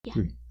Yeah.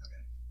 Three.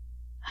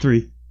 Okay.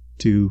 3,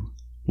 2,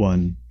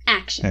 1.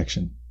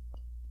 Action.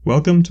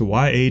 Welcome to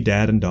YA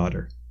Dad and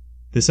Daughter.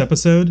 This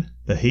episode,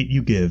 The Hate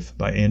You Give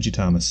by Angie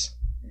Thomas.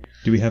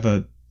 Do we have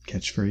a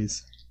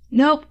catchphrase?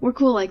 Nope, we're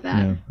cool like that.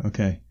 No?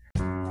 Okay.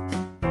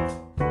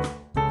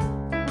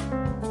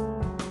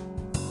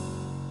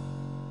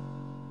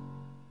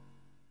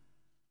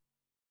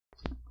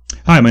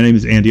 Hi, my name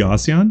is Andy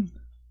Ossian,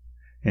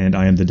 and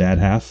I am the dad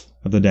half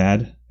of the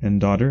Dad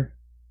and Daughter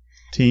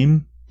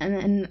team. And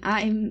then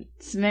I'm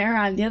Samara,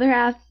 I'm the other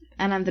half,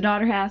 and I'm the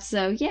daughter half,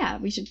 so yeah,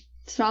 we should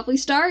probably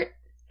start.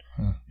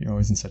 You're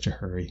always in such a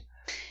hurry.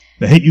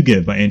 The Hate You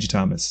Give by Angie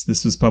Thomas.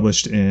 This was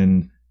published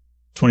in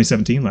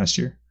 2017, last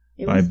year,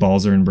 by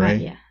Balzer and Bray.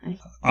 Yeah.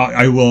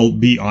 I will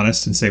be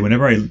honest and say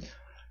whenever I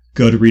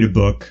go to read a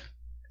book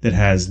that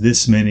has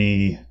this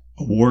many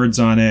awards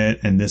on it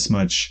and this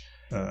much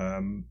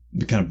kind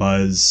of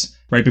buzz,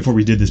 right before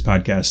we did this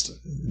podcast,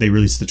 they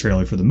released the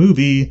trailer for the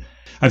movie.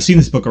 I've seen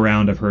this book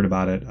around. I've heard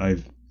about it.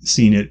 I've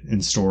seen it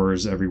in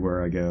stores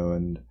everywhere I go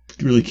and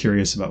really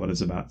curious about what it's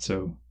about.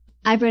 So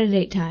I've read it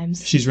 8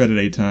 times. She's read it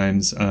 8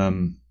 times.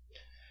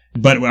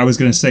 But I was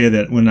going to say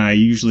that when I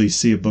usually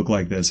see a book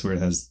like this where it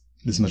has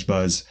this much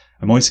buzz,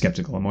 I'm always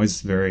skeptical. I'm always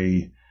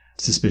very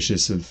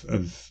suspicious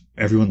of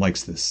everyone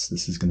likes this.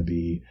 This is going to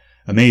be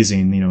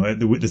amazing. You know,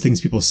 the things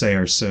people say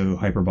are so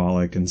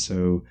hyperbolic and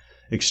so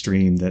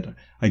extreme that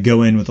I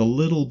go in with a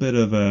little bit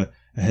of a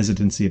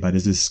hesitancy about,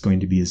 is this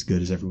going to be as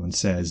good as everyone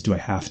says? Do I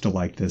have to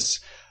like this?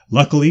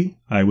 Luckily,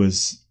 I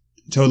was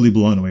totally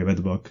blown away by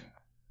the book.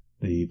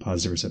 The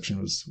positive reception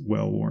was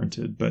well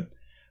warranted, but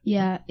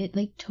yeah, it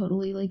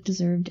totally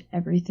deserved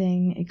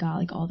everything. It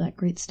got all that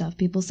great stuff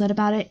people said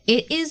about it.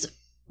 It is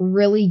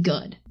really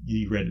good.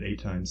 You read it 8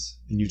 times,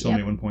 and you told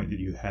me at one point that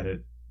you had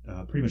it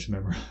pretty much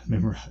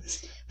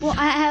memorized. Well,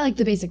 I had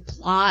the basic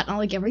plot,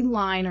 not every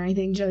line or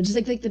anything, Joe.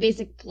 Just the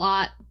basic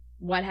plot,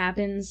 what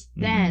happens,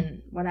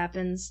 then what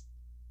happens,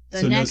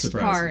 the next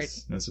part.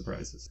 No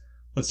surprises.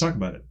 Let's talk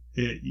about it.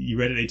 You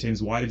read it 8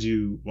 times. Why did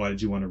you want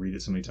to read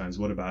it so many times?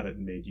 What about it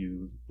made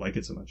you like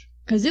it so much?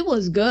 Because it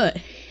was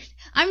good.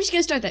 I'm just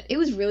gonna start that. It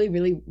was really,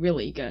 really,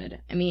 really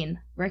good. I mean,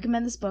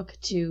 recommend this book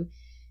to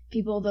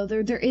people, though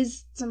there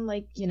is some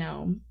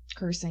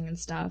cursing and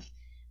stuff.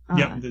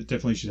 Yeah,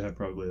 definitely should have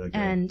probably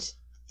a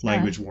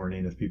language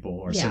warning if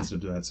people are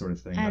sensitive to that sort of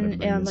thing.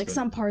 And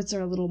some parts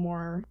are a little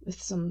more with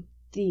some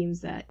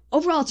themes that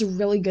overall it's a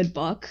really good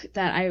book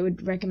that I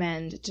would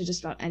recommend to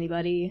just about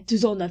anybody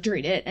who's old enough to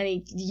read it,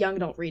 any young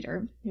adult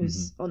reader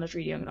who's old enough to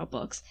read young adult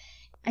books.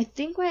 I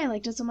think why I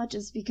liked it so much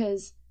is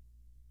because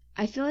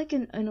I feel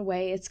in a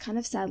way it's kind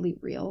of sadly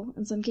real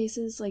in some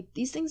cases.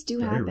 These things do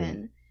Very happen.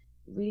 real.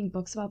 Reading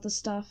books about this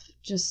stuff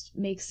just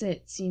makes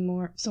it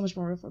seem so much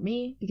more real for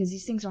me because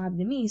these things don't happen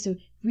to me, so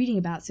reading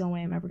about it's the only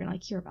way I'm ever gonna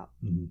hear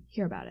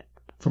about it.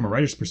 From a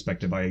writer's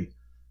perspective,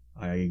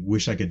 I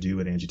wish I could do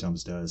what Angie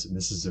Thomas does, and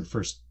this is their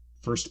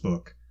first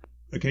book.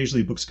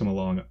 Occasionally books come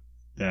along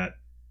that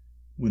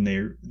when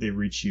they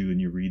reach you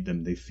and you read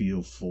them, they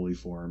feel fully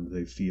formed.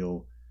 They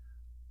feel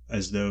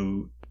as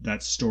though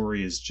that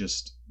story is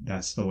just,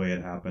 that's the way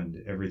it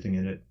happened. Everything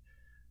in it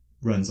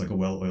runs like a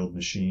well-oiled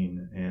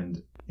machine,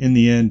 and in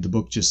the end the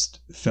book just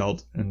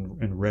felt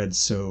and read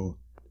so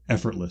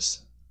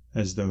effortless,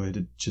 as though it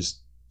had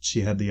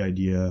she had the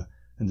idea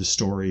and the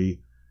story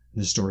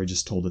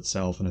just told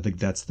itself. And I think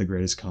that's the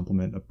greatest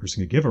compliment a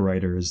person could give a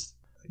writer is,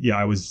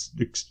 I was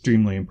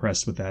extremely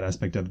impressed with that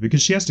aspect of it,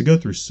 because she has to go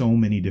through so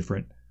many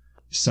different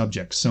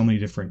subjects, so many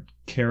different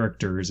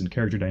characters and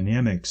character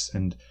dynamics,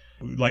 and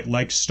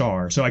like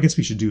Star. So I guess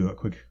we should do a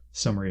quick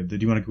summary do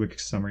you want a quick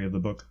summary of the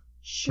book?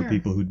 Sure. For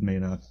people who may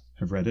not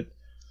have read it?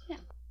 Yeah.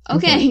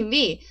 Okay,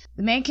 me.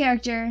 The main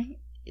character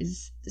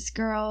is this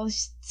girl,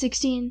 she's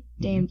 16,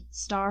 named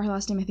Star. Her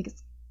last name I think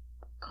is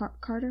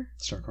Carter?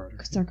 Star Carter.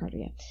 Star Carter,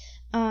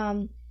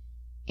 yeah.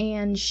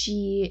 And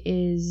she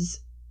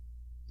is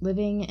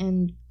living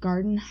in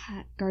Garden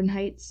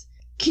Heights.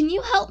 Can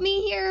you help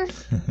me here?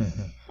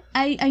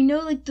 I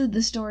know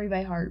the story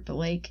by heart, but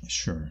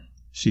Sure.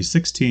 She's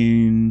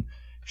 16.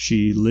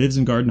 She lives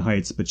in Garden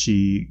Heights, but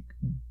she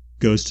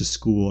goes to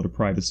school at a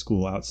private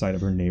school outside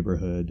of her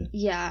neighborhood.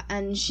 Yeah,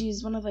 and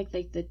she's one of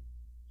the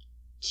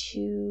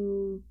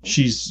 2.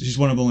 She's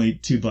one of only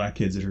 2 black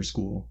kids at her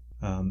school.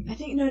 I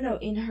think no,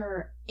 in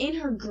her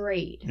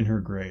grade. In her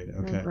grade,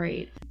 okay. In her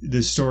grade.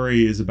 The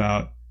story is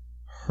about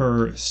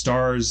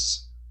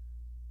Star's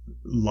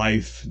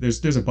life.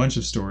 There's a bunch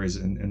of stories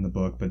in the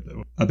book, but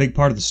a big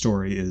part of the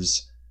story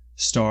is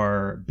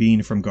Star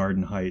being from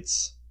Garden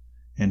Heights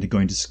and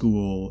going to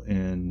school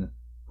in,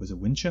 was it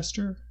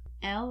Winchester?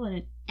 L and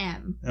an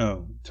M.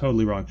 Oh,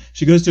 totally wrong.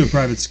 She goes to a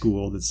private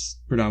school that's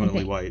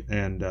predominantly white,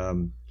 and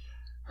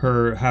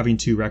her having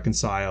to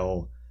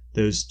reconcile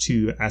those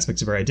 2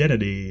 aspects of her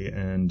identity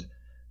and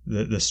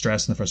the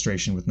stress and the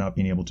frustration with not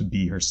being able to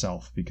be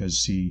herself, because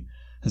she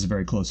has a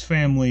very close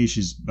family.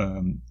 She's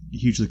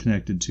hugely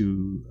connected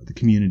to the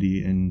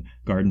community in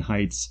Garden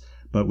Heights,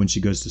 but when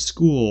she goes to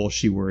school,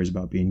 she worries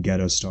about being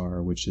Ghetto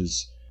Star, which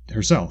is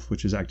herself,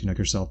 which is acting like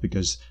herself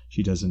because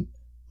she doesn't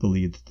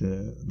believe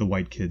that the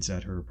white kids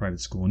at her private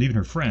school and even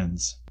her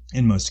friends,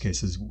 in most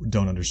cases,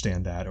 don't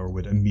understand that or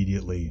would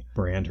immediately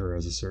brand her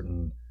as a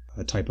certain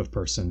type of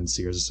person and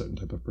see her as a certain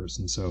type of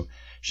person. So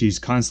she's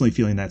constantly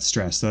feeling that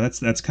stress. So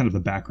that's kind of the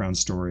background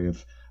story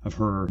of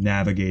her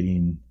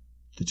navigating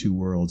the two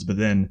worlds. But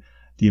then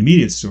the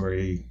immediate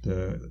story,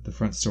 the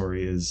front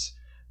story is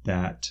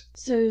that.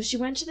 So she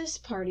went to this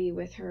party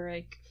with her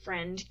like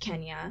friend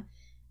Kenya.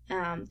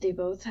 They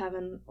both have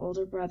an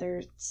older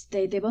brother.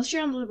 They both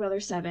share an older brother,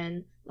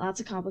 7. Lots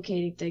of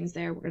complicated things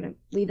there. We're gonna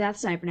leave that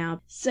aside for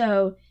now.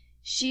 So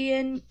she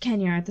and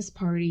Kenya are at this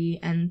party,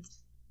 and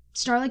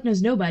Starlight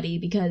knows nobody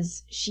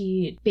because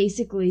she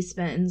basically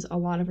spends a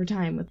lot of her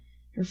time with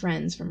her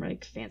friends from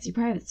like fancy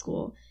private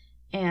school,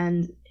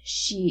 and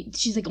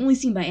she's like only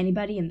seen by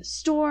anybody in the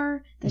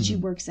store that she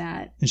works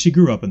at. And she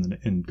grew up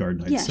in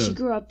Garden Heights. Yeah, she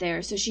grew up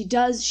there, so she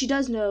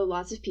does know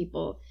lots of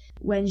people.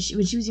 When she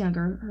was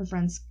younger, her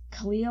friends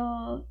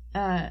Khalil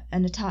and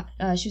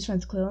Natasha, she was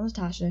friends with Khalil and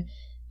Natasha.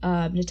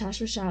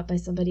 Natasha was shot by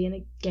somebody in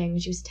a gang when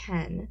she was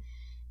 10,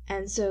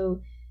 and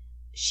so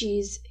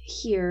she's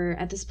here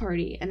at this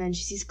party, and then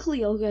she sees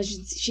Khalil, who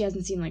she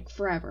hasn't seen like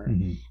forever.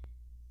 Mm-hmm.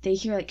 They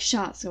hear like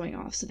shots going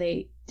off, so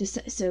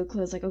so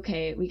Khalil's like,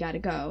 okay, we gotta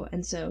go,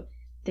 and so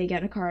they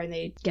get in a car and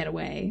they get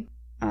away.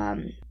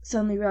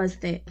 Suddenly realize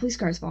that the police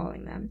car is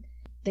following them.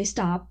 They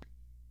stop.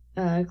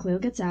 Khalil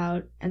gets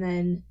out, and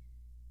then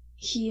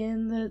he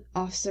and the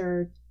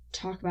officer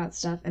talk about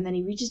stuff, and then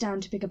he reaches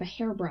down to pick up a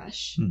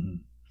hairbrush,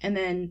 and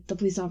then the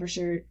police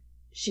officer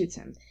shoots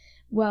him.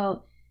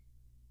 Well,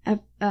 take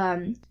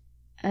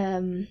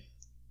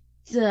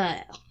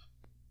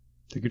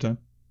your time.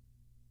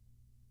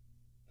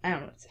 I don't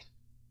know what to say.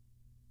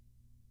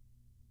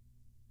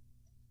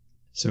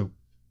 So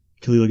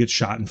Khalil gets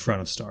shot in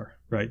front of Star,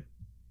 right?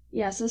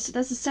 Yeah, so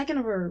that's the second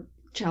of her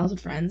childhood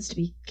friends to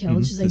be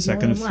killed. She's like the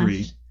second of 3.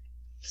 Left.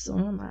 She's the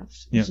only one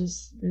left, which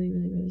is really,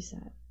 really, really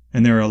sad.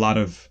 And there are a lot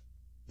of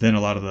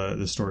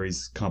the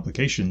story's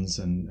complications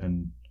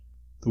and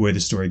the way the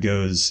story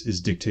goes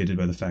is dictated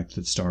by the fact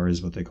that Star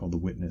is what they call the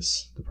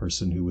witness, the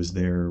person who was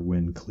there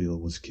when Khalil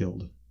was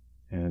killed.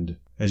 And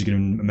as you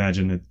can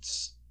imagine,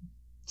 it's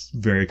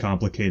very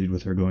complicated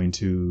with her going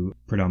to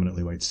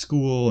predominantly white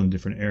school in a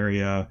different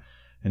area,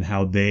 and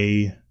how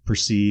they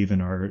perceive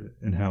and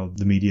how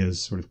the media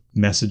is sort of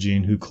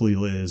messaging who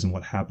Khalil is and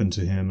what happened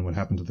to him and what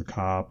happened to the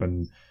cop,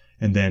 and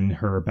then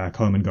her back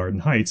home in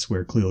Garden Heights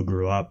where Khalil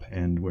grew up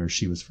and where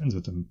she was friends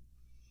with him.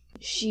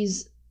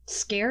 She's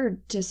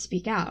scared to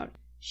speak out.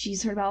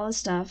 She's heard about all this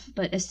stuff,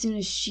 but as soon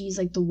as she's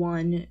like the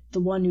one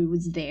who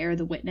was there,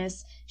 the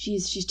witness,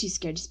 she's too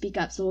scared to speak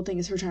up. So the whole thing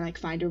is her trying to like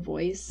find her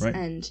voice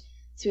and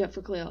speak up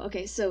for Khalil.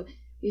 Okay, so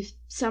we've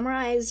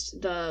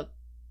summarized the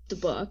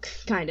book,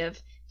 kind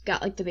of.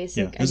 Got like the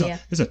basic idea.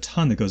 There's a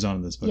ton that goes on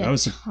in this book. I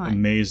was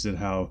amazed at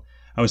how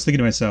I was thinking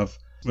to myself,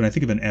 when I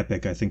think of an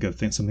epic, I think of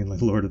something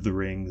like Lord of the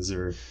Rings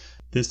or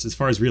this. As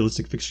far as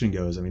realistic fiction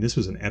goes, I mean, this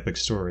was an epic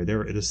story.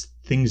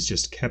 Things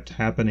just kept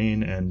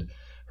happening, and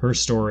her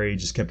story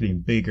just kept getting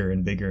bigger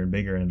and bigger and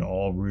bigger, and it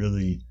all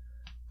really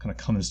kind of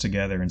comes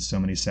together in so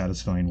many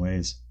satisfying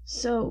ways.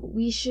 So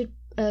we should.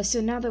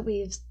 So now that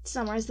we've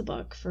summarized the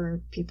book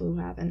for people who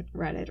haven't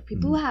read it or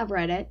people who have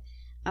read it,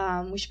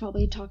 we should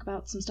probably talk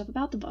about some stuff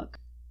about the book.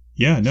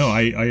 Yeah, no,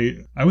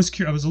 I was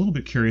a little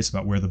bit curious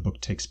about where the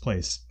book takes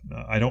place.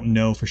 I don't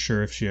know for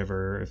sure if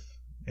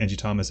Angie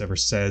Thomas ever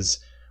says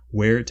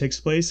where it takes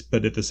place,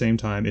 but at the same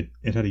time,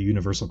 it had a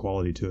universal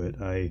quality to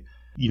it.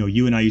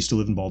 You and I used to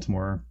live in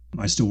Baltimore.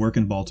 I still work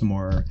in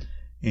Baltimore,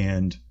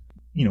 and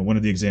one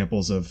of the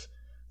examples of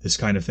this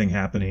kind of thing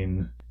happening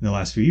in the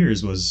last few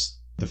years was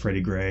the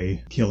Freddie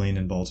Gray killing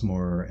in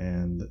Baltimore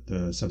and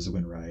the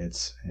subsequent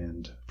riots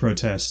and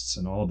protests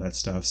and all of that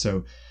stuff.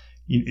 So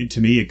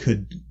to me, it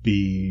could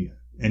be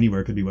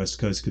anywhere. It could be West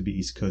Coast, could be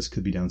East Coast,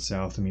 could be down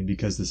South. I mean,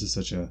 because this is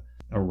such a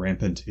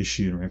rampant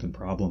issue and a rampant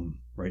problem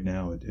right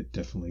now, it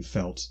definitely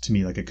felt to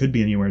me like it could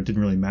be anywhere. It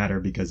didn't really matter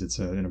because it's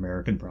an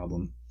American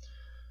problem.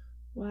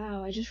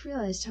 Wow, I just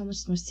realized how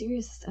much more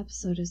serious this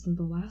episode is than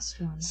the last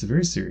one. It's a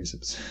very serious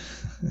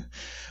episode.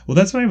 Well,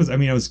 that's why I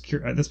was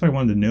curious. That's why I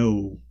wanted to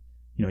know,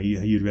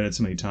 you'd read it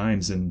so many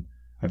times, and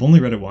I've only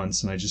read it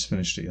once, and I just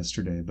finished it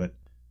yesterday, but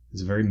it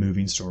was a very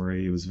moving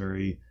story. It was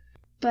very...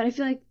 But I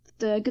feel like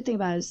the good thing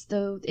about it is,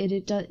 though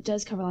it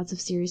does cover lots of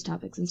serious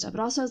topics and stuff,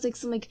 it also has like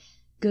some like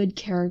good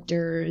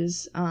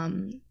characters,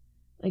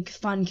 like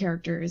fun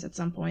characters at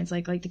some points.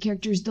 Like the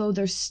characters, though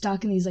they're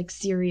stuck in these like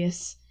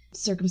serious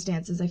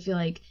circumstances, I feel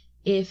like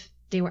if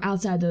they were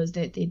outside those,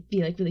 they'd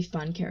be like really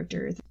fun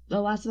characters.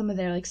 Lots of them are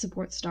there like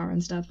support Star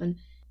and stuff, and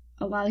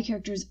a lot of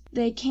characters,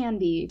 they can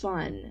be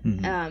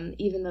fun,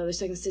 even though they're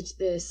stuck in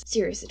this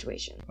serious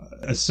situation.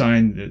 A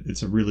sign that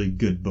it's a really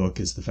good book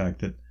is the fact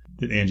that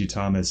Angie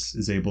Thomas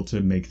is able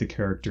to make the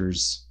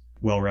characters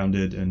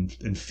well-rounded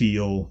and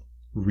feel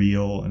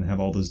real and have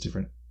all those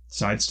different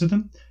sides to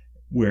them,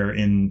 where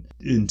in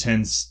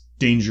intense,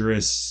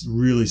 dangerous,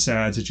 really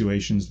sad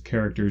situations, the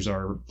characters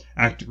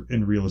act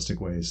in realistic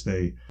ways.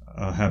 They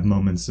have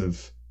moments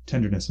of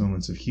tenderness,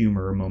 moments of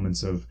humor,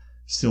 moments of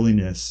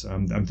silliness.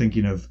 I'm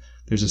thinking of,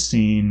 there's a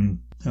scene,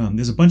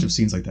 there's a bunch of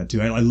scenes like that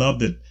too. I love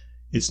that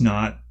it's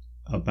not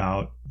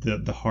about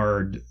the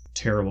hard,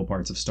 terrible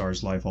parts of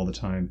Star's life all the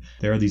time.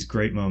 There are these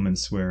great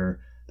moments where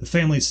the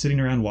family's sitting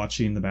around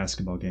watching the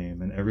basketball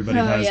game, and everybody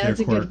has their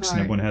quirks, and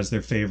everyone has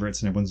their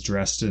favorites, and everyone's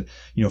dressed to,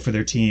 for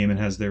their team and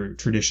has their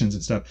traditions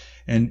and stuff.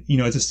 And,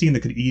 it's a scene that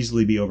could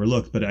easily be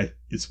overlooked, but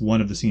it's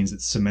one of the scenes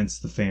that cements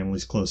the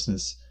family's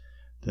closeness,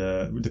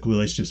 the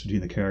relationships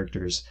between the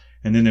characters.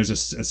 And then there's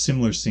a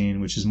similar scene,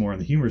 which is more on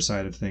the humor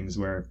side of things,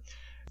 where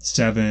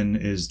Seven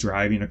is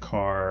driving a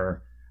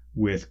car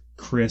with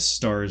Chris,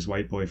 Star's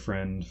white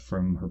boyfriend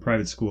from her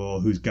private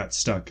school, who's got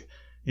stuck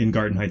in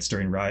Garden Heights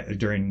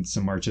during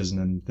some marches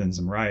and then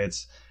some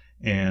riots,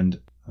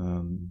 and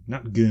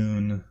not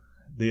Goon,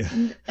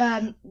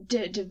 Devante,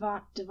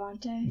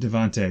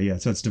 yeah.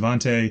 So it's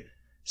Devante,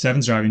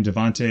 Seven's driving,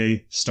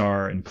 Devante,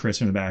 Star, and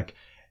Chris are in the back,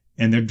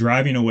 and they're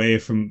driving away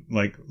from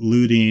like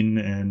looting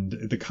and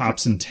the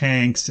cops and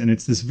tanks, and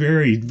it's this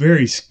very,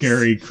 very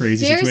scary,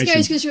 crazy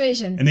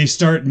situation. And they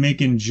start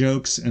making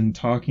jokes and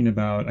talking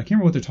about, I can't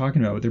remember what they're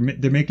talking about, but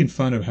they're making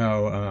fun of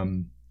how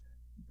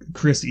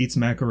Chris eats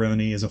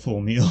macaroni as a full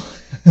meal.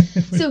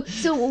 so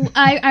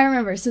I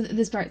remember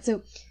this part.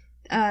 So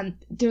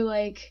they're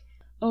like,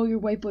 oh, your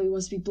white boy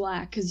wants to be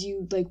black because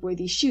you like wear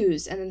these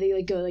shoes, and then they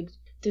like go like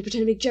they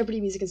pretend to make Jeopardy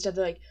music and stuff.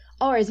 They're like,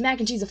 oh, is mac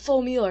and cheese a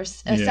full meal or a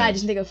side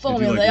dish? And they go full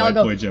meal. Like, they all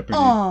go,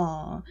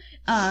 oh.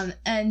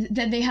 And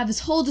then they have this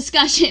whole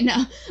discussion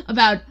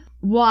about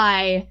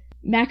why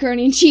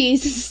macaroni and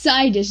cheese is a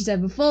side dish instead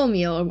of a full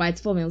meal, or why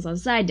it's full meal instead of a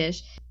side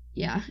dish.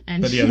 Yeah,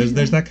 but yeah,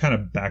 there's that kind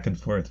of back and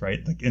forth,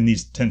 right? Like in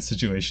these tense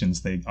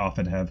situations, they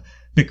often have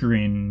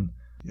bickering.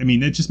 I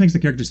mean, it just makes the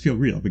characters feel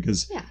real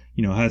because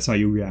that's how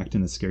you react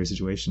in a scary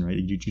situation, right?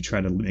 You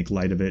try to make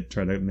light of it,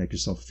 try to make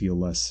yourself feel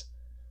less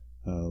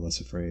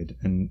afraid,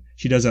 and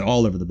she does that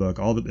all over the book.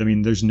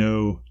 There's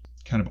no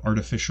kind of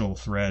artificial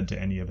thread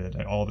to any of it.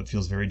 All of it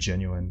feels very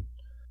genuine,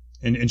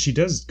 and she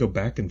does go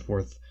back and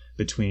forth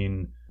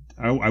between,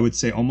 I would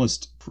say,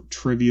 almost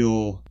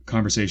trivial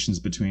conversations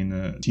between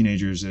the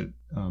teenagers at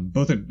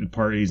both at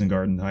parties in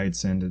Garden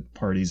Heights and at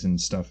parties and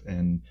stuff,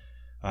 and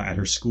at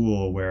her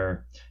school,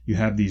 where you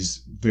have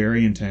these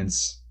very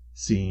intense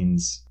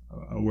scenes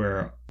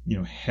where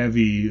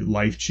heavy,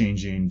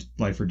 life-changing,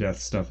 life or death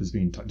stuff is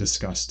being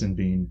discussed and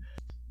being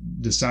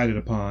decided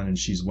upon, and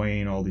she's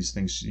weighing all these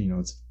things.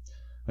 It's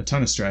a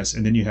ton of stress,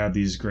 and then you have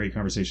these great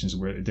conversations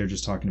where they're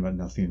just talking about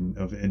nothing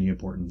of any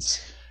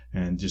importance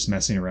and just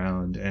messing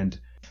around. And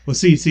well,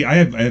 see, I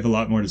have a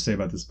lot more to say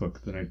about this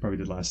book than I probably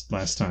did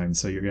last time,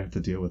 so you're gonna have to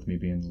deal with me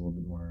being a little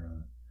bit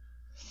more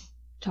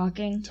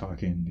talking.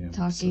 Yeah,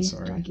 talky. So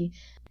sorry. Talky.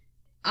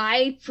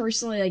 I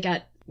personally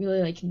got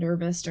really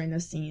nervous during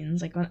those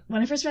scenes. Like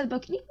when I first read the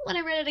book, and even when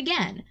I read it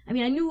again, I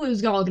knew it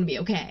was all gonna be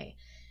okay,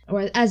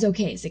 or as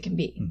okay as it can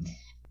be. Mm-hmm.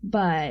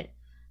 But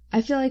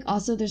I feel like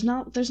also there's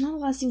not a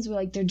lot of scenes where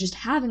like they're just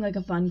having like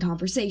a fun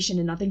conversation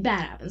and nothing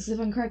bad happens. If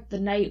I'm correct, the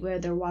night where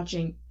they're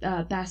watching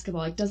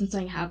basketball, like doesn't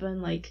something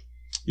happen? Like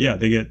yeah,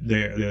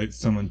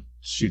 someone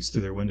shoots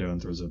through their window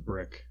and throws a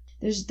brick.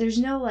 There's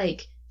no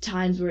like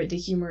times where the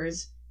humor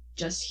is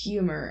just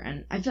humor,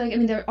 and I feel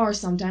like there are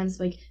sometimes,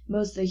 like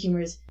most of the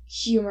humor is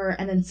humor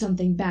and then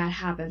something bad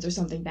happens or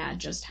something bad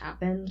just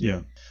happened.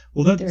 Yeah,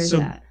 well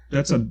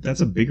that's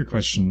a bigger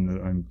question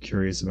that I'm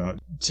curious about.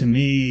 To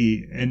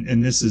me,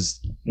 and this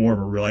is more of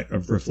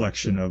a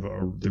reflection of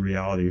the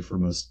reality for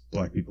most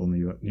Black people in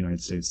the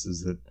United States,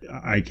 is that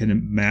I can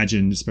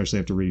imagine, especially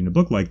after reading a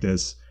book like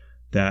this,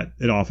 that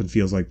it often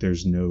feels like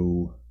there's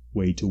no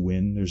way to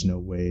win. There's no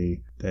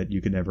way that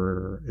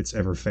it's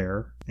ever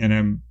fair.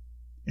 And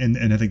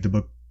I think the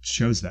book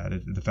shows that,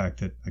 the fact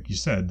that, like you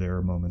said, there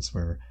are moments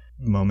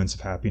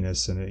of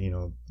happiness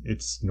and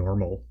it's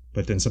normal,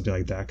 but then something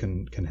like that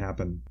can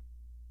happen.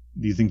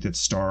 Do you think that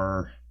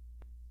Star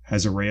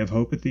has a ray of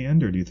hope at the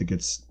end, or do you think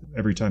it's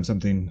every time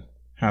something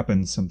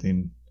happens,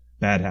 something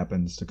bad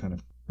happens to kind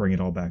of bring it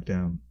all back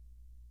down?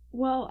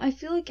 Well, I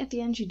feel like at the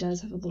end she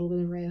does have a little bit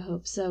of ray of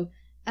hope. So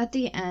at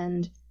the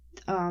end,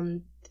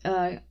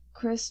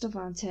 Chris,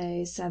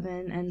 Devante,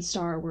 Seven, and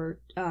Star were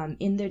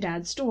in their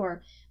dad's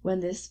store when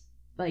this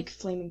like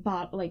flaming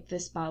bottle, like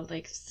this bottle,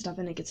 like stuff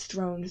in it gets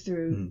thrown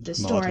through the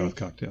store. Molotov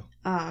cocktail.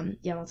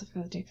 Molotov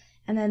cocktail.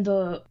 And then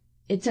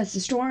it sets the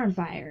store on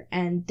fire,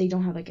 and they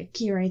don't have like a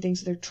key or anything,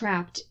 so they're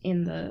trapped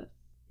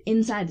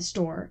inside the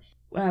store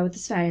with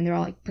this fire, and they're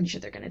all like pretty sure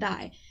they're gonna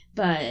die.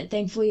 But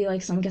thankfully,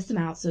 like someone gets them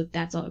out, so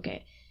that's all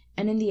okay.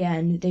 And in the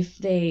end, they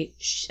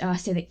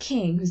say that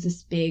King, who's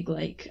this big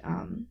like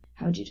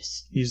how would you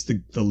just? He's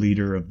the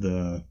leader of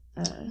the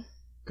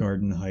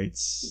Garden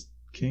Heights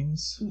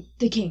Kings.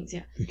 The Kings,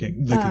 yeah. The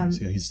Kings,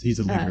 yeah. He's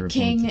the leader of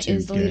King one of the two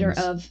is the gangs. leader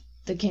of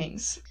the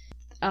Kings.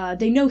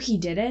 They know he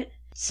did it.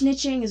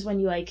 Snitching is when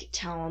you like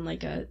tell on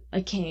like a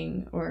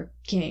king or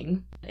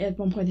king. At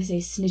one point they say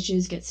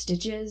snitches get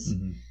stitches.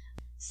 Mm-hmm.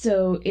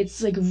 So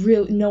it's like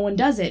no one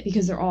does it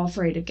because they're all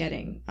afraid of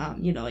getting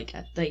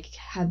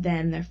have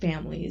them, their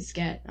families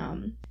get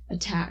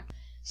attacked.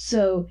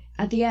 So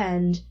at the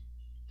end,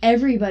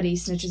 everybody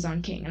snitches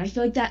on King. And I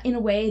feel like that, in a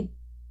way,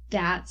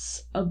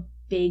 that's a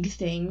big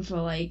thing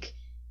for, like,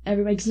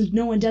 everybody, because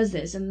no one does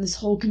this, and this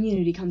whole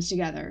community comes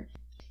together.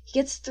 He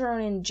gets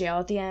thrown in jail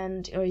at the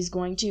end, or he's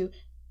going to.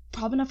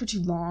 Probably not for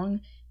too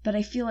long, but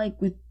I feel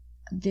like with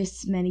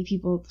this many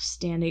people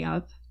standing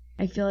up,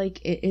 I feel like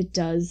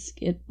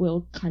it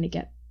will kind of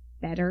get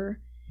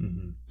better.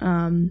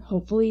 Mm-hmm.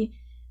 Hopefully.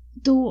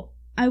 Though,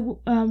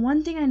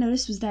 one thing I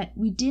noticed was that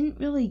we didn't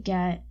really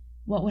get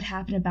what would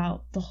happen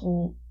about the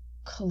whole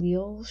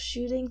Khalil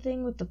shooting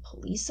thing with the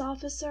police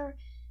officer.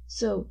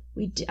 So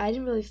I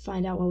didn't really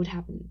find out what would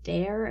happen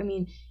there. I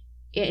mean,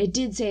 it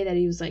did say that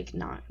he was like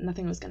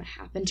nothing was gonna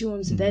happen to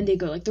him. So then they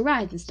go like the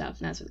riots and stuff,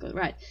 and that's what they go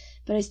right.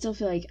 But I still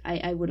feel like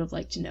I would have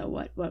liked to know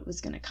what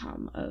was gonna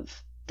come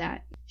of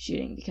that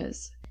shooting,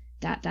 because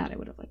that I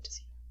would have liked to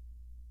see.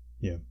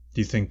 Yeah.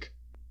 Do you think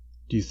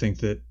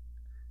that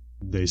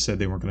they said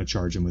they weren't going to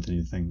charge him with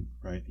anything,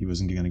 right? He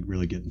wasn't going to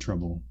really get in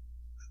trouble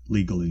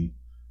legally,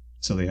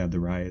 so they had the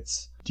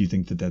riots. Do you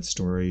think that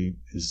story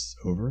is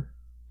over?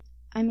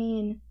 I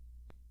mean,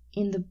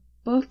 in the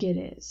book it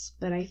is,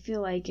 but I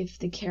feel like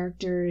the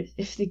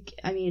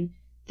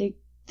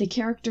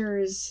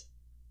characters,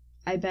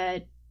 I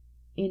bet,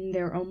 in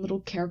their own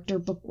little character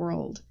book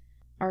world,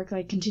 are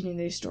like continuing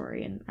their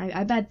story, and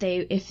I bet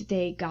if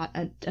they got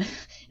a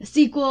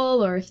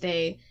sequel, or if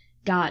they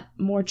got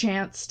more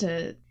chance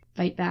to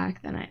fight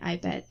back, then I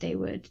bet they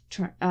would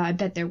try. I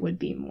bet there would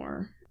be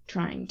more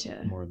trying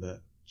to more of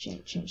that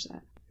change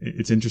that.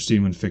 It's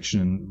interesting when fiction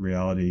and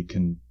reality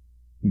can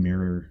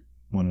mirror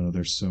one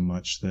another so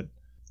much that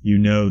you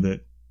know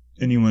that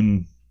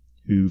anyone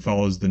who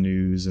follows the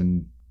news,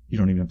 and you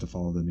don't even have to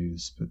follow the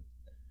news, but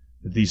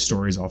these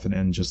stories often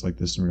end just like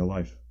this in real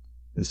life.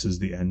 This is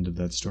the end of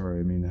that story.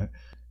 I mean,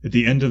 at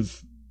the end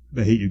of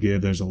The Hate You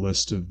Give, there's a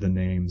list of the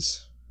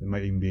names. It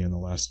might even be in the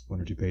last 1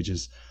 or 2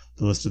 pages.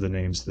 The list of the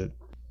names that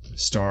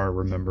Star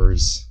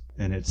remembers,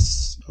 and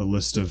it's a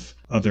list of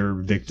other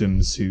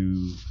victims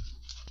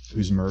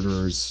whose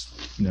murderers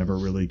never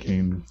really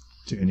came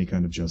to any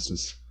kind of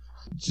justice.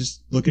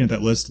 Just looking at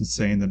that list and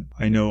saying that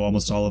I know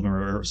almost all of them,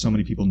 or so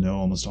many people know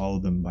almost all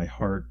of them by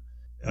heart,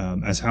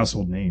 as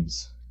household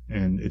names.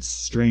 And it's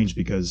strange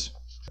because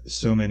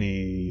so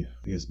many,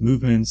 I guess,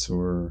 movements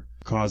or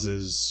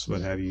causes,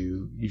 what have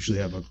you, usually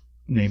have a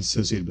name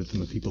associated with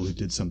them of people who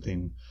did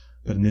something.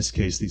 But in this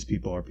case, these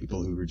people are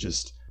people who were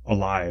just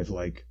alive,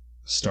 like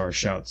Star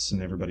shouts,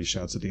 and everybody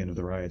shouts at the end of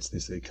the riots. They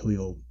say,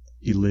 Khalil,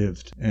 he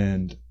lived.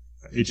 And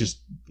it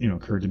just,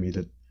 occurred to me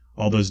that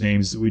all those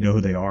names, we know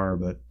who they are,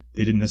 but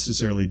they didn't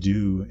necessarily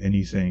do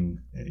anything,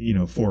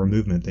 for a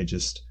movement.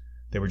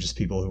 They were just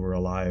people who were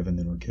alive and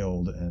then were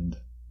killed. And,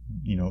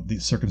 the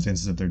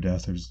circumstances of their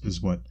death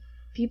is what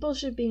people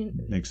should be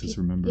makes us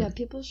remember. Yeah,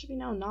 people should be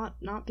known,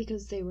 not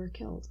because they were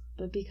killed,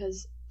 but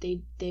because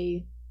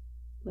they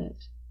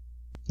lived.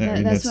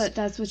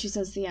 That's what she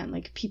says at the end.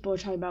 Like, people are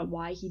talking about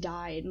why he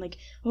died, and like,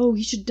 oh,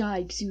 he should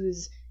die because he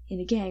was in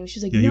a gang.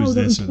 She's like, no,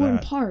 the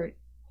important part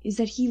is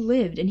that he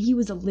lived, and he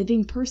was a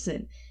living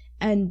person,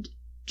 and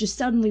just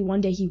suddenly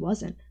one day he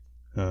wasn't,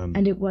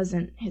 and it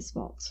wasn't his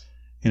fault.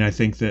 And I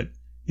think that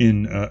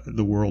in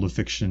the world of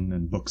fiction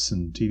and books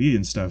and TV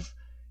and stuff,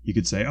 you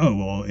could say, oh,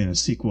 well, in a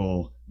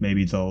sequel,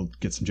 maybe they'll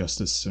get some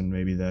justice, and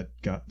maybe that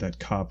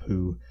cop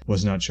who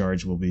was not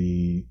charged will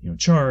be,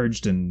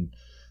 charged, and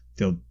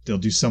they'll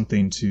do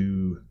something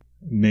to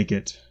make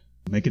it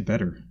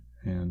better.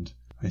 And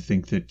I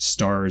think that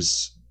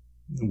Star's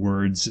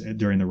words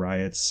during the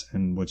riots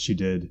and what she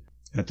did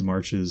at the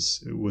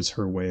marches, it was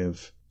her way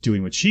of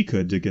doing what she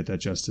could to get that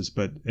justice.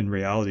 But in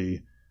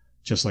reality,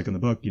 just like in the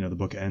book, the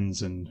book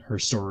ends and her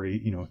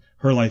story,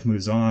 her life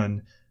moves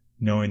on,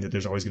 knowing that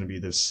there's always going to be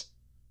this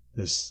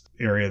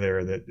area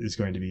there that is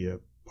going to be a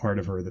part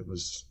of her that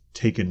was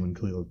taken when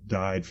Khalil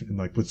died, and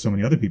like with so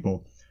many other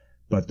people,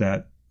 but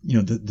that,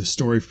 the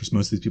story for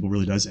most of these people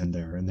really does end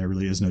there, and there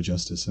really is no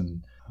justice.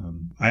 And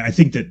I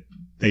think that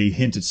they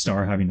hint at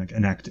Star having like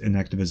an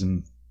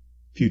activism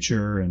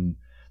future, and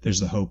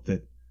there's the hope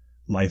that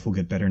life will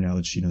get better now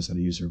that she knows how to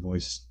use her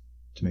voice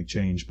to make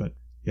change. But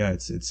yeah,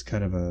 it's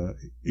kind of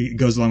it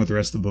goes along with the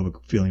rest of the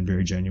book feeling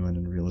very genuine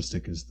and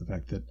realistic, is the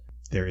fact that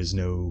there is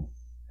no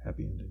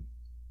happy ending,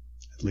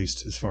 at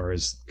least as far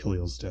as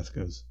Khalil's death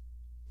goes.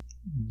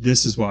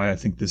 This is why I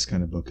think this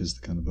kind of book is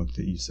the kind of book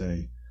that you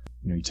say,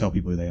 you tell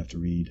people they have to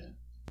read.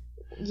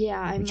 Yeah,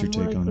 I'm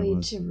more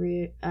likely to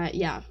read.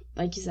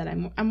 Like you said,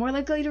 I'm more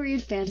likely to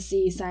read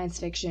fantasy, science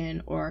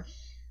fiction, or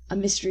a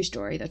mystery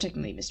story. Though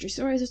technically, mystery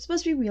stories are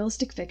supposed to be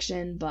realistic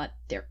fiction, but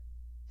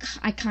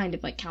I kind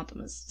of count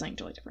them as something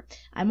totally different.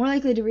 I'm more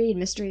likely to read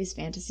mysteries,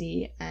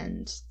 fantasy,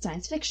 and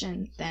science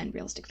fiction than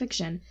realistic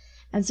fiction.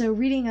 And so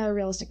reading a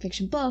realistic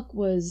fiction book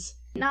was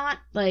not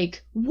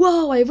like,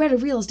 whoa, I read a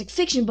realistic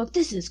fiction book,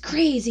 this is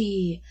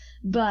crazy.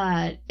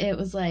 But it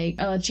was like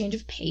a change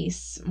of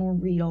pace, more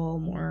readable,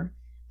 more...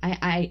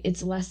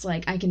 it's less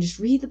like I can just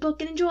read the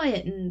book and enjoy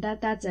it, and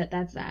that's it,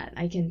 that's that.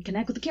 I can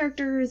connect with the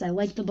characters, I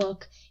like the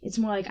book. It's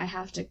more like I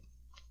have to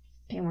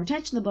pay more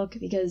attention to the book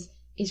because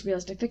it's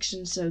realistic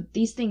fiction, so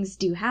these things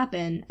do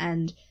happen,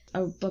 and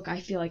a book I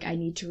feel like I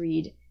need to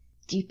read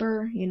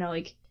deeper, you know,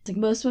 like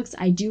most books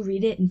I do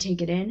read it and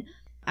take it in.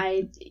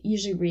 I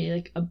usually read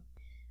like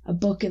a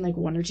book in like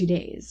 1 or 2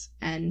 days,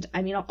 and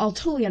I mean I'll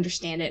totally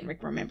understand it and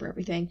like remember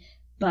everything,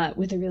 but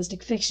with a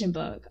realistic fiction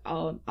book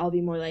I'll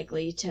be more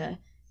likely to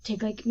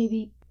take like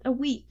maybe a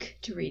week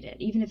to read it,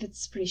 even if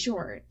it's pretty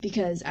short,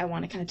 because I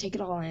want to kind of take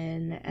it all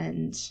in.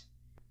 And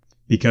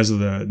because of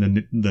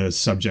the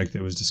subject that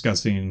it was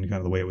discussing and kind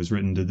of the way it was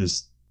written, did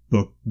this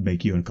book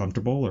make you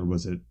uncomfortable, or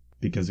was it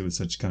because it was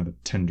such kind of a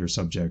tender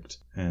subject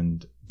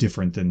and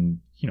different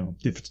than, you know,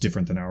 if it's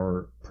different than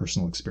our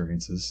personal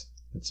experiences?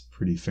 That's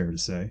pretty fair to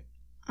say.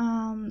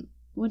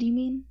 What do you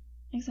mean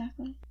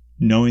exactly?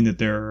 Knowing that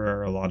there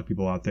are a lot of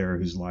people out there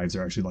whose lives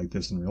are actually like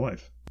this in real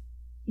life.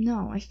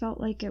 No, I felt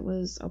like it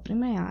was opening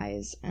my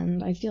eyes,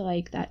 and I feel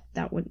like that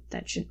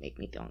shouldn't make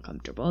me feel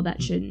uncomfortable.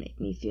 That shouldn't make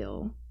me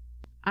feel.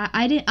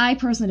 I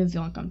personally didn't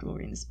feel uncomfortable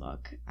reading this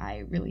book. I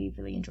really,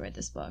 really enjoyed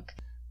this book.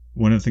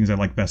 One of the things I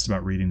like best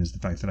about reading is the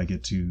fact that I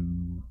get to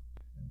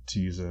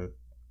use a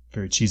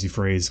very cheesy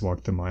phrase,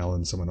 walk the mile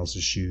in someone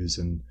else's shoes,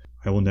 and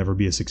I will never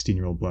be a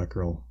 16-year-old black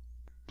girl.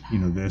 You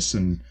know, this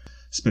and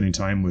spending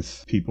time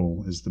with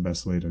people is the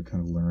best way to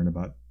kind of learn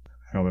about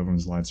how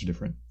everyone's lives are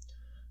different.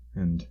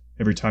 And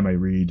every time I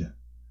read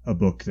a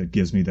book that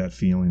gives me that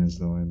feeling as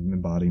though I'm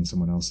embodying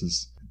someone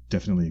else's,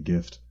 definitely a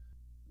gift.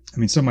 I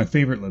mean, some of my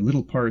favorite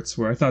little parts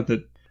where I thought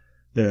that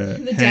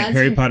the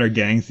Harry Potter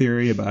gang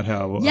theory about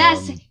how...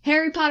 Yes,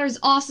 Harry Potter's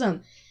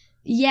awesome.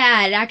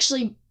 Yeah, it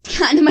actually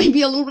kind of might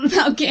be a little bit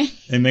about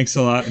gangs. It makes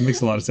a lot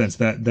of sense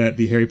that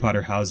the Harry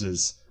Potter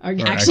houses are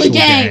actually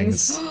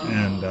gangs.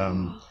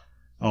 And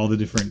all the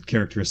different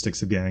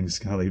characteristics of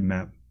gangs, how they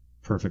map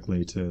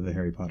perfectly to the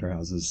Harry Potter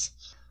houses.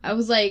 I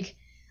was like,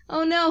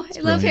 oh no, I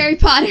love Harry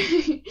Potter.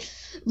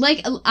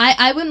 Like,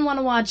 I wouldn't want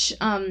to watch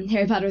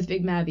Harry Potter with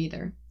Big Mav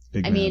either.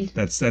 Big Mav.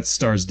 That's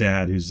Star's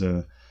dad, who's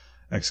a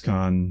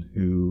ex-con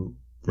who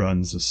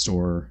runs a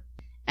store.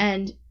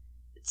 And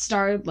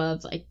Star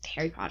loves like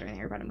Harry Potter and the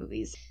Harry Potter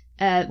movies.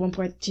 At one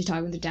point, she's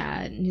talking with her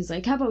dad, and he's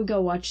like, "How about we go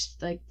watch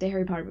like the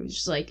Harry Potter movies?"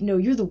 She's like, "No,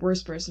 you're the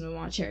worst person to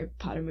watch Harry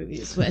Potter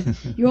movies with.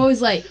 You're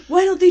always like,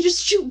 why don't they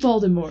just shoot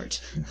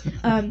Voldemort?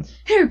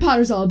 Harry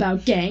Potter's all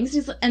about gangs."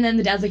 And then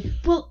the dad's like,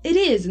 "Well, it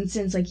is." And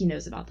since like he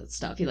knows about that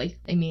stuff, he like,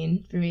 I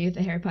mean, for me,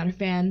 the Harry Potter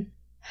fan,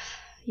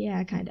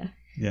 yeah, kinda.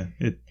 Yeah,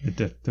 it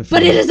definitely.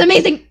 But it is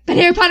amazing. But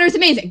Harry Potter is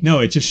amazing. No,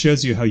 it just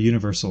shows you how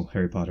universal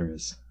Harry Potter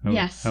is.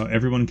 Yes. How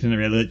everyone can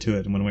relate to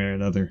it in one way or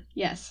another.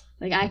 Yes,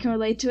 like I can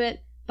relate to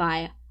it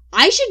by.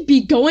 I should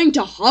be going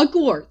to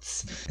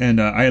Hogwarts. And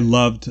I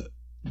loved,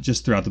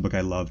 just throughout the book,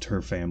 I loved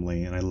her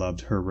family, and I loved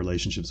her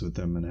relationships with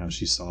them and how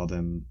she saw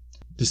them,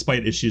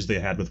 despite issues they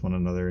had with one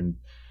another, and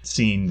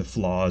seeing the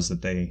flaws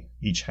that they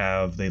each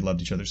have. They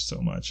loved each other so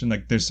much. And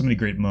like, there's so many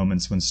great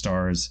moments when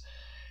Stars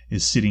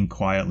is sitting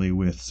quietly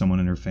with someone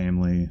in her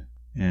family,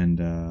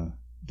 and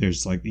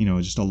there's like, you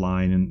know, just a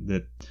line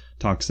that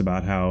talks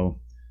about how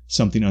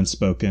something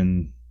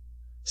unspoken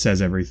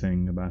says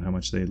everything about how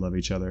much they love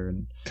each other,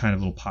 and kind of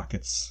little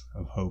pockets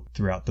of hope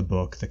throughout the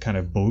book that kind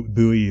of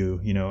buoy you,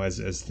 you know, as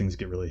things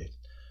get really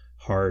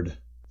hard.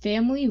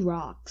 Family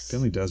rocks.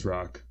 Family does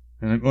rock.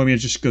 And I mean, it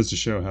just goes to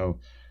show how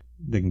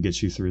they can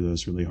get you through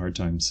those really hard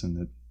times. And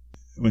that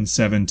when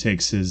Seven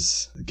takes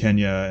his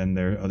Kenya and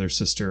their other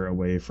sister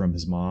away from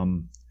his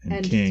mom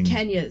and King.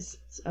 Kenya's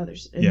sister.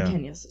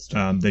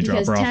 They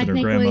drop her off at her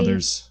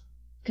grandmother's.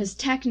 Because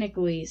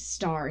technically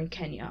Star and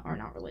Kenya are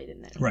not related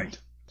in any way. Right.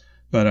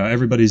 But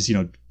everybody's,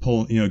 going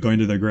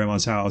to their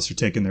grandma's house or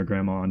taking their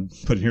grandma and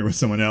putting her with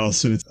someone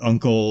else. And it's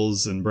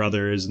uncles and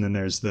brothers. And then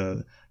there's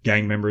the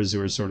gang members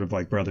who are sort of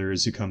like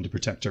brothers who come to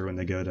protect her when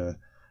they go to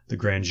the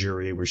grand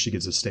jury where she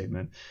gives a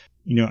statement.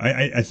 You know,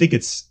 I think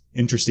it's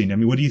interesting. I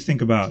mean, what do you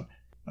think about,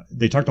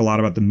 they talked a lot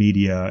about the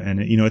media,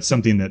 and, you know, it's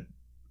something that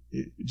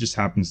it just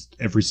happens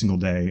every single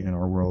day in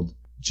our world.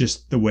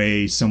 Just the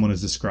way someone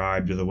is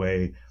described, or the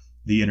way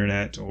the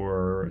internet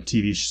or a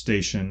TV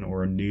station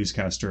or a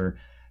newscaster,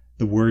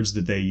 the words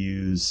that they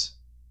use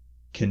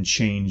can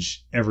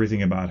change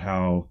everything about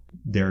how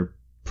they're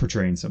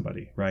portraying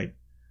somebody, right?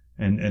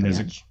 And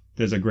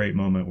there's a great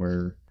moment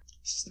where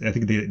I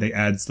think they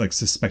add like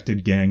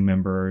suspected gang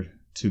member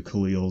to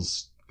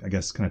Khalil's, I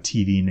guess, kind of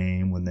TV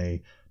name when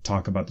they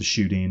talk about the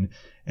shooting.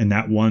 And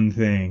that one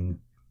thing,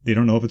 they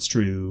don't know if it's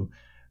true.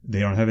 They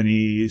don't have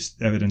any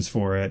evidence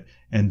for it.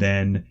 And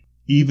then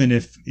even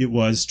if it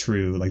was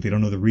true, like they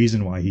don't know the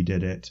reason why he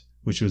did it,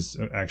 which was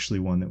actually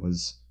one that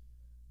was,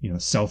 you know,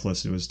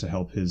 selfless. It was to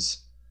help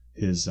his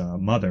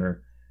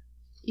mother.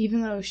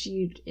 Even though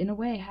she, in a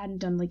way, hadn't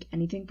done like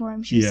anything for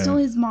him, she was still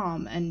his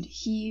mom, and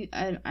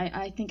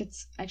I think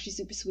it's actually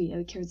super sweet.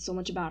 I cared so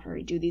much about her.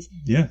 He'd do these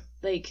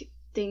like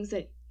things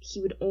that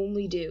he would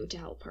only do to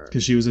help her.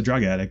 Because she was a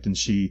drug addict, and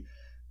she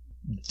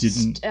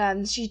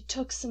didn't. She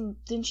took some.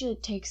 Didn't she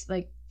take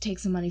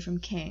some money from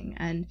King,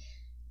 and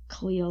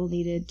Khalil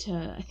needed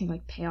to, I think,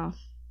 like pay off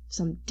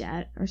some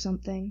debt or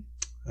something.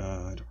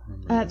 I don't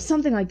remember.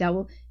 Something like that.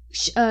 Well.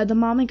 The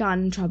mom had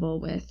gotten in trouble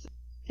with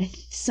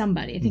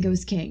somebody. I think it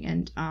was King,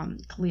 and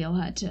Khalil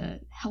had to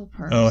help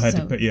her. Oh,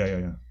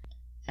 yeah.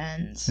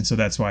 And so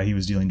that's why he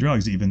was dealing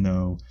drugs, even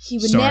though he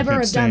would Star never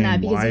kept have done that.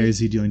 saying, Because why is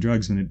he dealing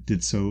drugs when it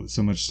did so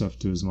much stuff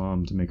to his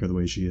mom to make her the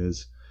way she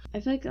is? I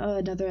feel like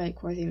another like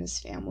core theme is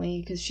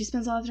family, because she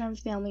spends a lot of time with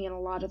family, and a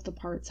lot of the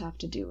parts have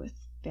to do with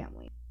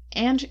family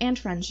and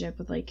friendship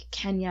with like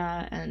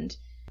Kenya and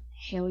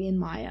Haley and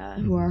Maya,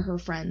 who are her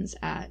friends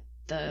at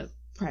the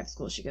private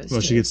school she goes to.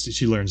 Well,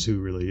 she learns who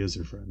really is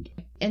her friend.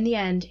 In the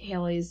end,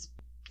 Haley's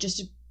just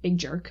a big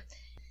jerk.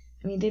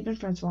 I mean, they've been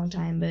friends for a long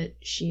time, but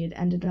she had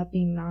ended up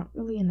being not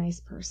really a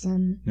nice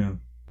person. No.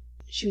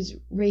 She was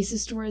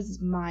racist towards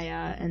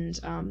Maya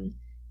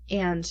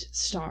and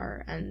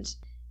Star, and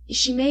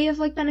she may have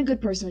like been a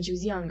good person when she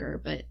was younger,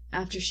 but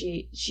after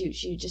she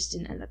just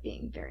didn't end up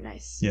being very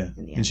nice. Yeah,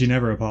 in the end. And she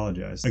never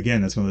apologized.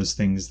 Again, that's one of those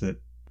things that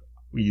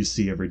you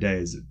see every day,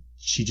 is that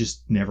she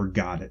just never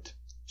got it.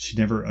 She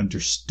never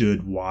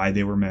understood why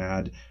they were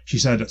mad. She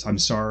said, "I'm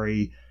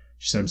sorry."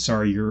 She said,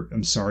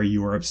 I'm sorry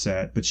you were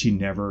upset," but she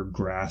never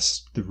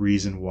grasped the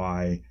reason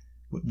why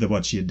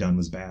what she had done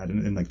was bad,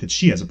 and like that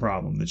she has a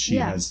problem, that she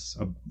has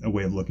a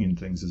way of looking at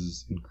things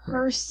is incorrect.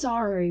 Her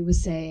sorry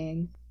was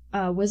saying,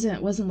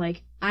 wasn't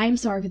like, "I'm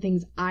sorry for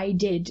things I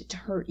did to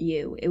hurt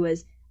you." It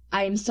was,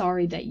 "I am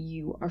sorry that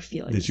you are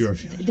feeling that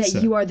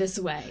you are this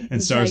way." And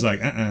it's Star's like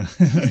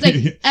It's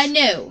like,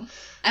 no,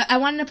 I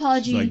want an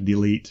apology. She's like,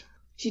 delete.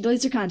 She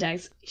deletes her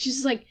contacts. She's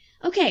just like,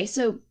 "Okay,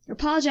 so you're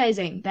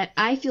apologizing that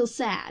I feel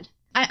sad.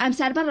 I'm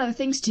sad about other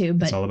things too,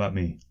 but it's all about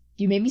me.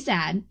 You made me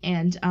sad,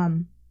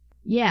 and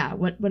yeah.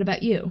 What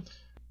about you?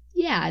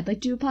 Yeah, I'd like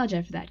to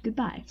apologize for that.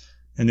 Goodbye."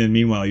 And then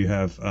meanwhile, you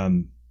have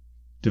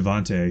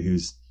Devante,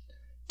 who's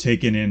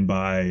taken in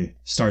by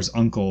Star's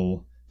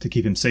uncle to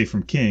keep him safe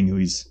from King, who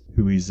he's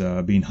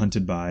being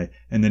hunted by,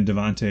 and then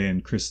Devante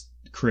and Chris,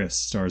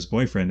 Star's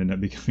boyfriend, end up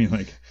becoming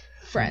like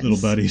friends,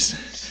 little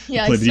buddies.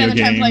 Yeah, like spend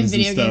time playing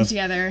video games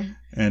together.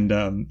 And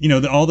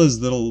all those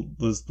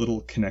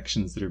little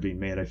connections that are being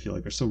made, I feel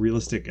like, are so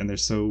realistic, and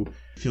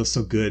feel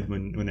so good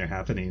when they're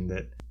happening,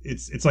 that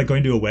it's like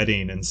going to a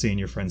wedding and seeing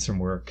your friends from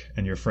work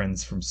and your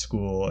friends from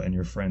school and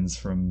your friends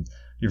from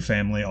your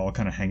family all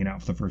kind of hanging out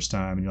for the first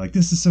time, and you're like,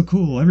 this is so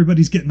cool,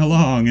 everybody's getting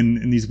along,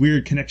 and these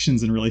weird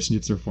connections and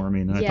relationships are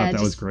forming, and I thought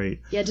that was great.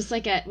 Yeah, just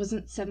like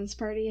wasn't Seven's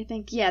party, I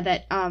think? Yeah,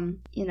 that,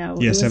 Yeah,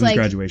 it was Seven's like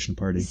graduation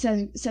party.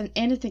 Seven,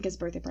 and I think his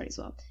birthday party as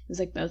well. It was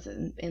like both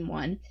in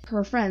one.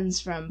 Her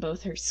friends from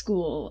both her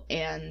school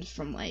and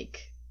from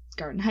like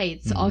Garden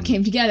Heights all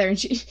came together, and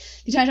the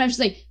entire time she's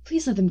like,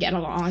 "Please let them get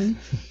along,"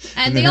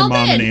 and they all did.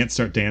 Her mom and aunt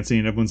start dancing,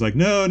 and everyone's like,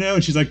 "No,"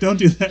 and she's like, "Don't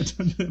do that!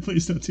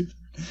 Please don't do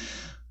that."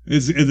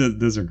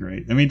 Those are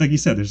great. I mean, like you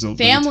said, there's a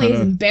family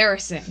is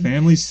embarrassing.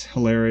 Family's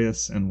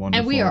hilarious and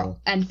wonderful,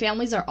 and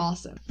families are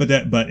awesome.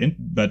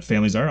 But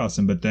families are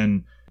awesome. But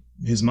then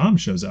his mom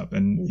shows up,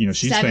 and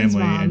she's Seven's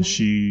family, mom. And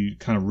she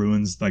kind of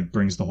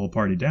brings the whole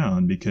party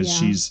down because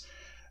she's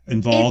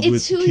involved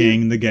with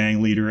King, the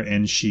gang leader,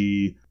 and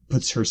she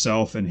puts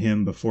herself and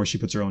him before she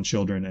puts her own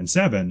children and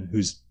Seven,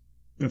 who's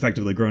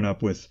effectively grown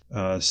up with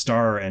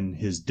Star and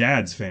his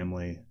dad's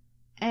family.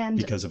 And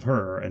because of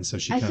her, and so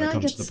she kind of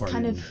comes to the party. I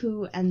feel like it's kind of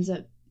who ends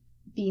up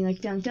being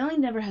like family. Family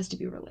never has to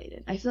be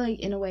related. I feel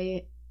like in a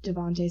way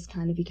Devante's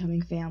kind of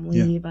becoming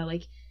family, but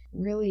like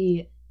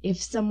really,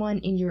 if someone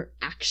in your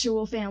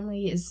actual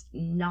family is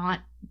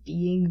not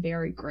being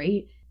very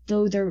great,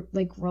 though they're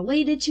like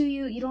related to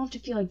you, you don't have to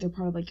feel like they're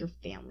part of like your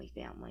family.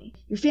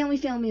 Your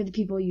family are the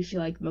people you feel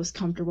like most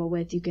comfortable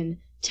with. You can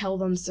tell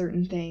them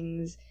certain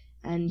things,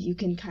 and you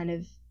can kind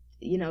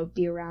of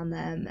be around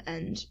them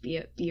and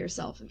be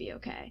yourself and be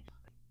okay.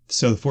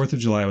 So the 4th of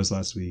July was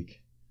last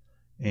week,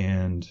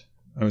 and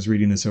I was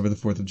reading this over the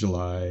 4th of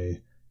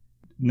July.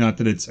 Not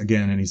that it's,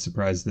 again, any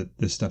surprise that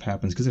this stuff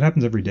happens, because it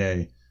happens every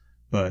day.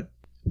 But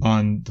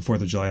on the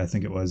 4th of July, I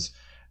think it was,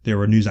 there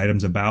were news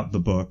items about the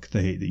book,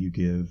 The Hate You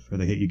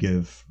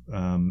Give,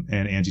 and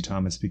Angie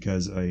Thomas,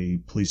 because a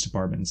police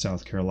department in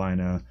South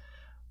Carolina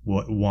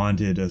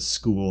wanted a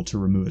school to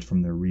remove it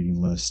from their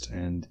reading list.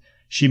 And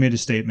she made a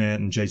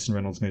statement, and Jason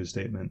Reynolds made a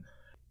statement.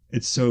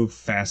 It's so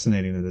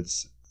fascinating that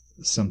it's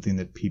something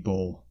that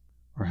people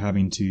are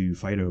having to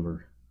fight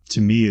over.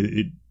 To me,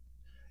 it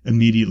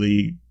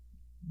immediately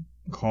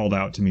called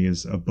out to me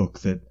as a book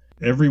that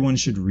everyone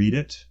should read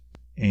it.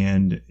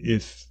 And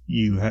if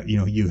you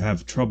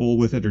have trouble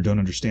with it or don't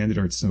understand it,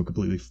 or it's so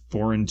completely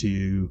foreign to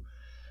you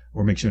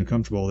or makes you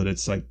uncomfortable, that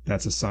it's like,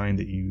 that's a sign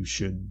that you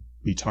should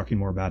be talking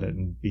more about it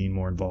and being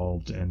more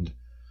involved and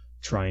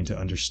trying to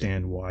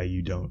understand why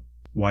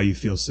you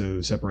feel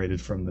so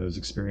separated from those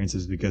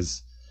experiences.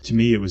 Because to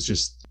me, it was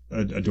just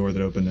a door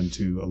that opened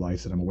into a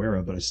life that I'm aware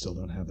of, but I still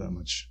don't have that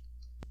much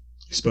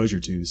exposure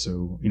to.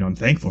 So, I'm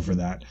thankful for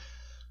that.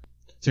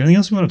 Is there anything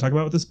else we want to talk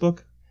about with this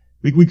book?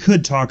 We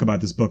could talk about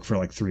this book for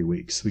like 3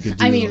 weeks. We could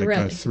do really?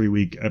 a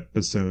 3-week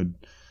episode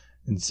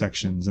in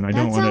sections, and I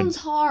don't want to. That sounds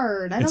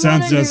hard. I don't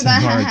want to do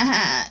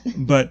that.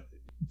 Hard. But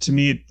to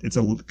me, it's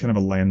a kind of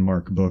a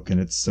landmark book,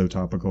 and it's so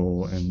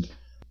topical. And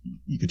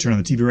you could turn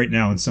on the TV right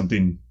now, and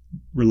something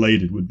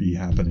related would be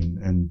happening.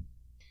 And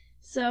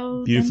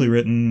So Beautifully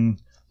written,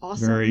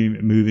 awesome. very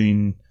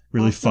moving,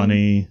 really Awesome.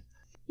 funny.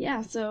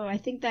 Yeah, so I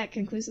think that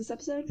concludes this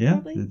episode. Yeah.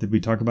 Probably. Did we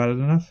talk about it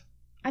enough?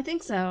 I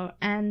think so.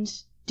 And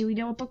do we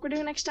know what book we're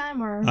doing next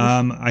time? Or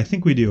I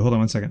think we do. Hold on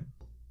one second.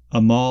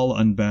 Amal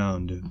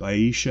Unbound by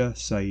Aisha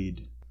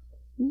Saeed.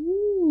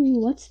 Ooh,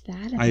 what's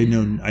that about? I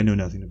know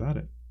nothing about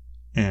it,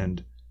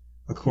 and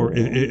of course,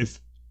 if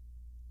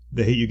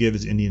The Hate You Give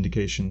is any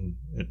indication,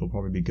 it will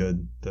probably be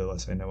good. The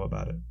less I know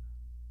about it.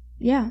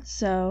 Yeah,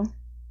 so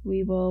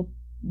we will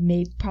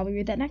probably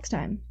read that next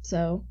time.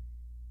 So,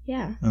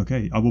 yeah.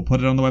 Okay, I will put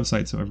it on the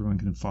website so everyone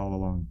can follow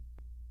along.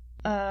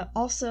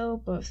 Also,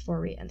 before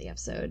we end the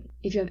episode,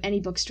 if you have any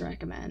books to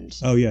recommend,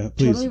 Oh yeah,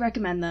 please. totally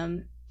recommend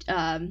them.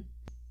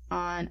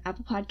 On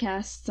Apple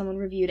Podcasts, someone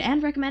reviewed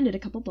and recommended a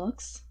couple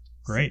books.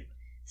 Great.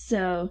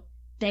 So,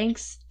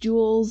 thanks,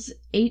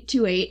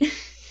 Jules828.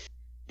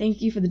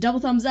 Thank you for the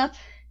double thumbs up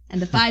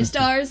and the 5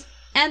 stars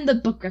and the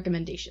book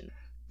recommendation.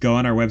 Go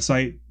on our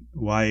website,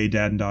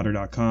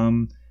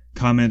 yadadanddaughter.com.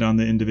 Comment on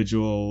the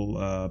individual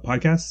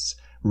podcasts.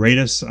 Rate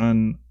us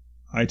on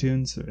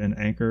iTunes and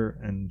Anchor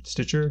and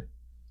Stitcher.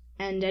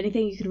 And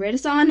anything you could rate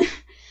us on.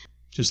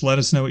 Just let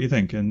us know what you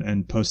think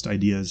and post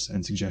ideas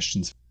and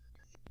suggestions.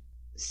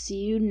 See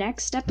you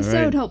next All episode,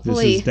 right,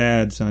 hopefully. This is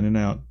Dad signing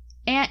out.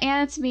 And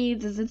it's me,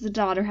 this is the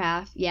daughter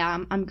half.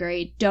 Yeah, I'm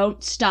great.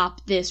 Don't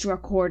stop this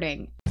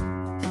recording.